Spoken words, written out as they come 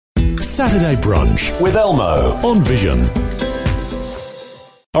Saturday Brunch with Elmo on Vision.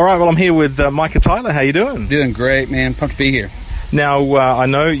 All right, well, I'm here with Micah Tyler. How you doing? Doing great, man. Pumped to be here. Now, I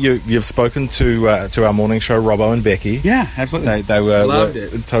know you've spoken to our morning show, Robbo and Becky. Yeah, absolutely. They were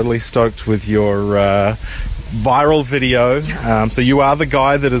totally stoked with your viral video. So you are the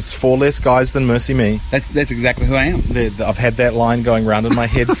guy that is 4 less guys than Mercy Me. That's exactly who I am. I've had that line going around in my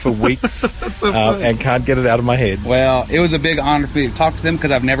head for weeks and can't get it out of my head. Well, it was a big honor for me to talk to them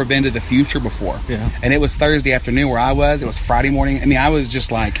because I've never been to the future before. Yeah. And it was Thursday afternoon where I was. It was Friday morning. I mean, I was just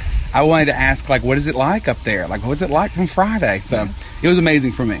like, I wanted to ask, like, what is it like up there? Like, what's it like from Friday? So it was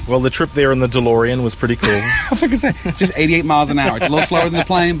amazing for me. Well, the trip there in the DeLorean was pretty cool. I was going to say, it's just 88 miles an hour. It's a little slower than the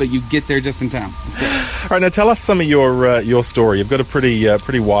plane, but you get there just in time. It's good. All right, now tell us some of your story. You've got a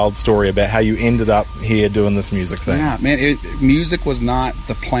pretty wild story about how you ended up here doing this music thing. Yeah, man, music was not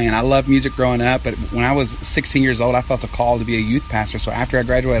the plan. I loved music growing up, but when I was 16 years old, I felt a call to be a youth pastor. So after I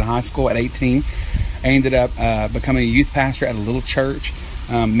graduated high school at 18, I ended up becoming a youth pastor at a little church.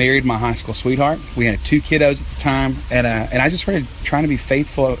 Married my high school sweetheart. We had 2 kiddos at the time, and I just started trying to be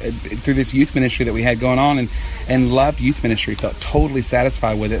faithful through this youth ministry that we had going on, and loved youth ministry. Felt totally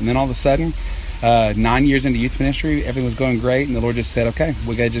satisfied with it. And then all of a sudden, 9 years into youth ministry, everything was going great, and the Lord just said, "Okay,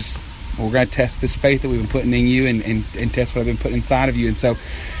 we're going to test this faith that we've been putting in you, and test what I've been putting inside of you." And so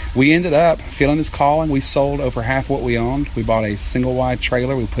we ended up feeling this calling. We sold over half what we owned. We bought a single wide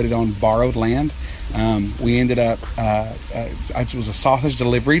trailer. We put it on borrowed land. We ended up, I was a sausage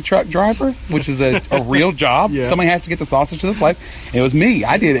delivery truck driver, which is a real job. Yeah. Somebody has to get the sausage to the place. And it was me.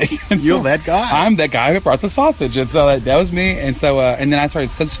 I did it. You're that guy. I'm that guy who brought the sausage. And so that was me. And so, and then I started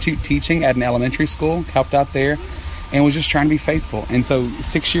substitute teaching at an elementary school, helped out there, and was just trying to be faithful. And so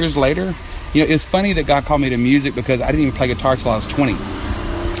 6 years later, it's funny that God called me to music because I didn't even play guitar till I was 20.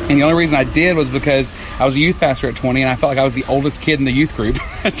 And the only reason I did was because I was a youth pastor at 20, and I felt like I was the oldest kid in the youth group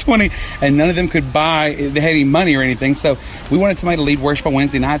at 20, and none of them could they had any money or anything. So we wanted somebody to lead worship on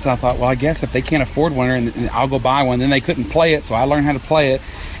Wednesday nights, and I thought, well, I guess if they can't afford one, and I'll go buy one. Then they couldn't play it, so I learned how to play it.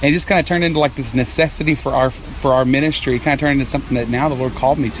 And it just kind of turned into like this necessity for our ministry. It kind of turned into something that now the Lord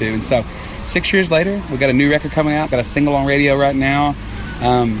called me to. And so 6 years later, we got a new record coming out, got a single on radio right now,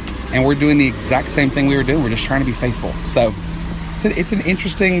 and we're doing the exact same thing we were doing. We're just trying to be faithful. So it's an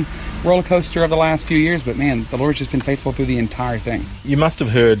interesting roller coaster of the last few years, but man, the Lord's just been faithful through the entire thing. You must have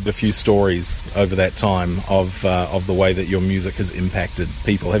heard a few stories over that time of the way that your music has impacted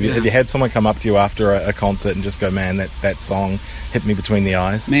people. Have you had someone come up to you after a concert and just go, "Man, that song hit me between the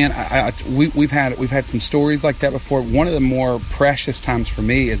eyes"? Man, we've had some stories like that before. One of the more precious times for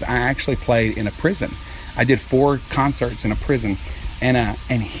me is I actually played in a prison. I did 4 concerts in a prison, and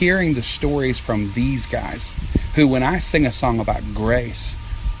hearing the stories from these guys, who, when I sing a song about grace,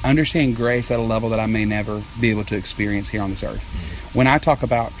 understand grace at a level that I may never be able to experience here on this earth. When I talk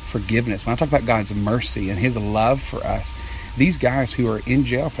about forgiveness, when I talk about God's mercy and His love for us, these guys who are in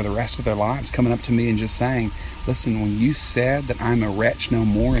jail for the rest of their lives coming up to me and just saying, "Listen, when you said that I'm a wretch no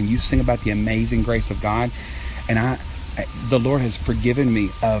more, and you sing about the amazing grace of God, and the Lord has forgiven me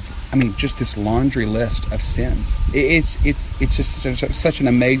of, just this laundry list of sins." It's just such an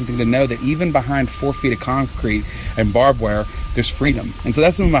amazing thing to know that even behind 4 feet of concrete and barbed wire, there's freedom. And so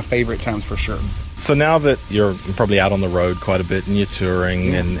that's one of my favorite times for sure. So now that you're probably out on the road quite a bit and you're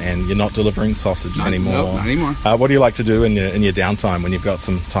touring and you're not delivering sausage anymore. Nope, not anymore. What do you like to do in your downtime when you've got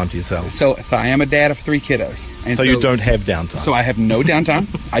some time to yourself? So I am a dad of 3 kiddos. And so you don't have downtime? So I have no downtime.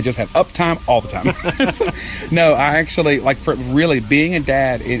 I just have uptime all the time. No, I actually, for really being a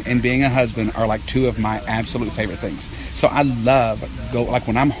dad and being a husband are like 2 of my absolute favorite things. So I love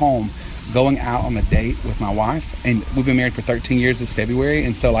when I'm home, going out on a date with my wife, and we've been married for 13 years this February,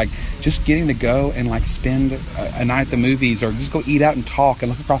 and so just getting to go and spend a night at the movies, or just go eat out and talk and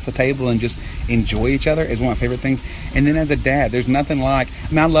look across the table and just enjoy each other is one of my favorite things. And then as a dad, there's nothing I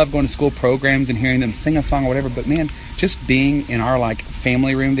love going to school programs and hearing them sing a song or whatever, but man, just being in our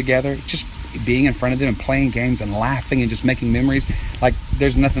family room together, just being in front of them and playing games and laughing and just making memories,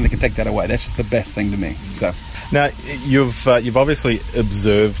 there's nothing that can take that away. That's just the best thing to me. So now, you've obviously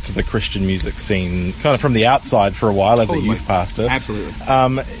observed the Christian music scene kind of from the outside for a while as a youth pastor. Absolutely.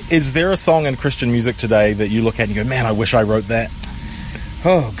 Is there a song in Christian music today that you look at and you go, "Man, I wish I wrote that"?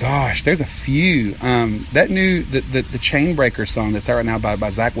 Oh gosh, there's a few. That new the Chainbreaker song that's out right now by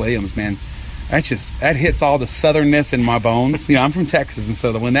Zach Williams, man. That hits all the southernness in my bones. I'm from Texas, and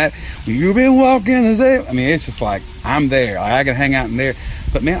so when you've been walking the same, it's just I'm there. I can hang out in there.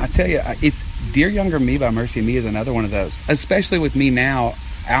 But man, I tell you, it's "Dear Younger Me" by Mercy Me is another one of those. Especially with me now,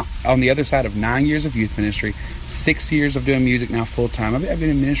 out on the other side of 9 years of youth ministry, 6 years of doing music now full time. I've been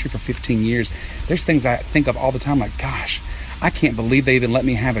in ministry for 15 years. There's things I think of all the time, gosh, I can't believe they even let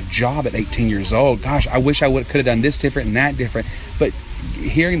me have a job at 18 years old. Gosh, I wish I could have done this different and that different. But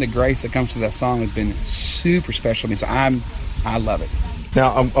hearing the grace that comes to that song has been super special to me. So I love it.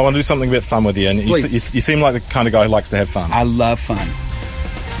 Now, I want to do something a bit fun with you. And you seem like the kind of guy who likes to have fun. I love fun.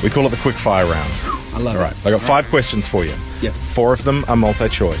 We call it the quick fire round. I love it. All right. I got 5 questions for you. Yes. 4 of them are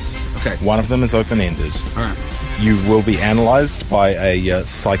multi-choice. Okay. 1 of them is open-ended. All right. You will be analysed by a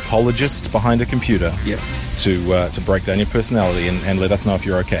psychologist behind a computer. Yes. To break down your personality and let us know if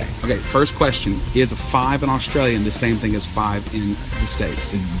you're okay. Okay, first question. Is a 5 in Australia the same thing as 5 in the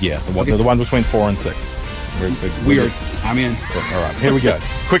States? Yeah, the one between 4 and 6. I'm in. All right, here we go.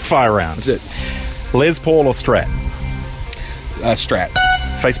 Quick fire round. That's it. Les Paul or Strat? Strat.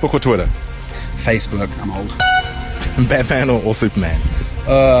 Facebook or Twitter? Facebook. I'm old. Batman or Superman?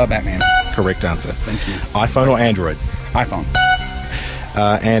 Batman. Correct answer. Thank you. iPhone or Android? iPhone.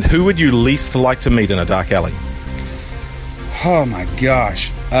 And who would you least like to meet in a dark alley? Oh my gosh.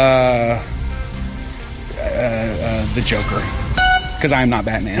 The Joker. Because I am not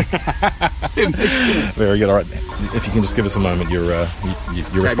Batman. Very good. All right. If you can just give us a moment, your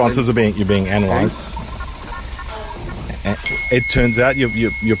responses are being analysed. It turns out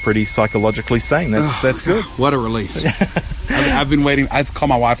you're pretty psychologically sane. That's good. What a relief. I've been waiting. I've called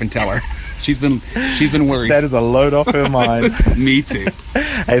my wife and tell her. She's been worried. That is a load off her mind. Me too.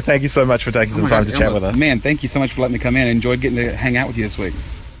 Hey, thank you so much for taking some time to chat with us. Man, thank you so much for letting me come in. I enjoyed getting to hang out with you this week.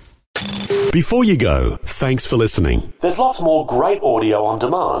 Before you go, thanks for listening. There's lots more great audio on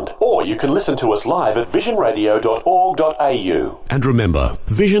demand, or you can listen to us live at visionradio.org.au. And remember,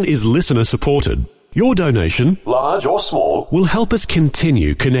 Vision is listener supported. Your donation, large or small, will help us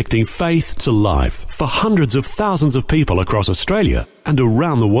continue connecting faith to life for hundreds of thousands of people across Australia and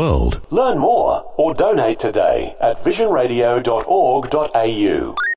around the world. Learn more or donate today at visionradio.org.au.